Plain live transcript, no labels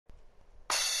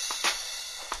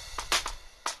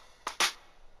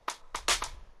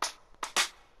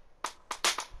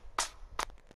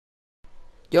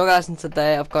Yo guys, and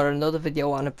today I've got another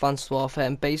video on Advanced Warfare,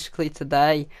 and basically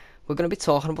today we're going to be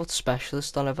talking about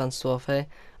specialists on Advanced Warfare.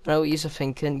 I know what you're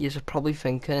thinking, you're probably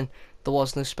thinking there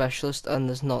was no specialist and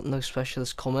there's not no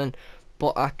specialist coming,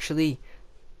 but actually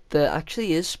there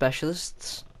actually is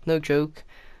specialists, no joke,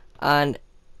 and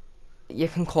you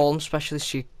can call them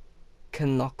specialists, you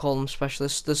cannot call them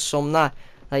specialists. There's some that,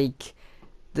 like,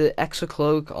 the extra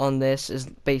cloak on this is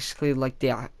basically like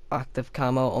the active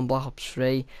camo on Black Ops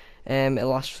 3. It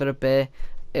lasts for a bit,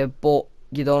 but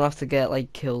you don't have to get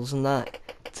like kills and that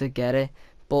to get it.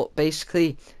 But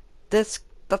basically, that's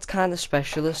kind of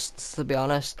specialists, to be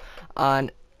honest.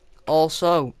 And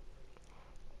also,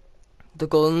 the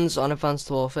guns on Advanced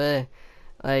Warfare,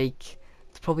 like,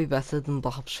 it's probably better than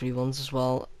Black Ops 3 ones as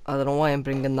well. I don't know why I'm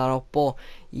bringing that up, but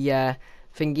yeah,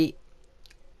 thingy.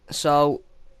 So,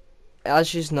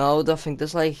 as you know, I think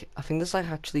there's like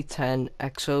actually 10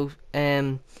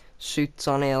 exo suits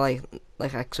on here, like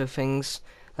exo things,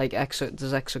 like exo.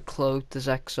 There's exo cloak, there's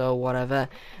exo whatever.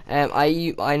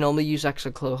 I normally use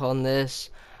exo cloak on this,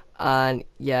 and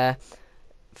yeah,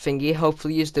 thingy.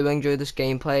 Hopefully you do enjoy this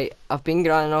gameplay. I've been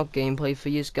grinding out gameplay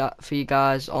for you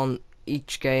guys on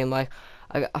each game. Like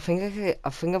I think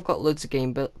I've got loads of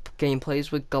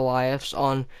gameplays with Goliaths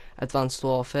on Advanced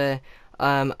Warfare.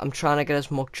 I'm trying to get as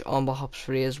much on Black Ops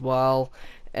 3 as well.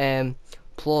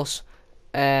 Plus,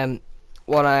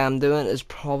 what I am doing is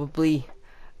probably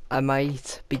I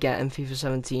might be getting FIFA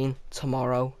 17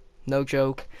 tomorrow. No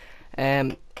joke.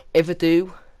 If I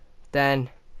do, then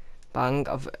bang,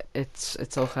 it's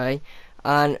okay.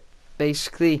 And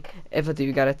basically, if I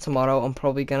do get it tomorrow, I'm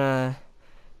probably gonna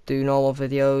do normal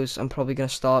videos. I'm probably gonna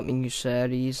start my new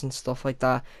series and stuff like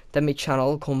that. Then my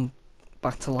channel will come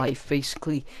back to life.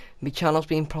 Basically, my channel's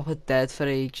been proper dead for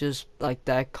ages, like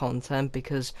dead content,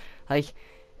 because like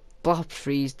Black Ops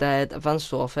 3 is dead.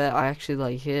 Advanced Warfare, I actually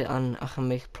like it and I can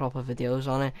make proper videos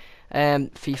on it.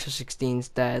 FIFA 16's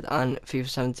dead and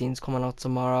FIFA 17's coming out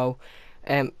tomorrow.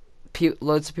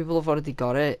 Loads of people have already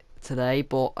got it today,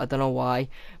 but I don't know why,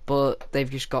 but they've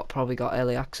just probably got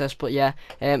early access. But yeah,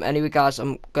 anyway guys,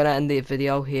 I'm gonna end the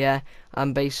video here,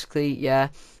 and basically yeah,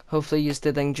 hopefully you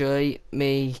did enjoy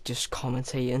me just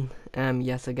commentating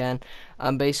yet again.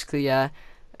 And basically yeah,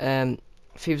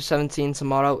 FIFA 17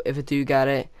 tomorrow. If I do get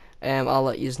it, I'll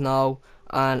let you know,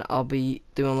 and I'll be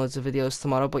doing loads of videos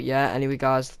tomorrow. But yeah, anyway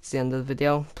guys, that's the end of the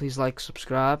video. Please like,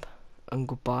 subscribe, and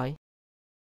goodbye.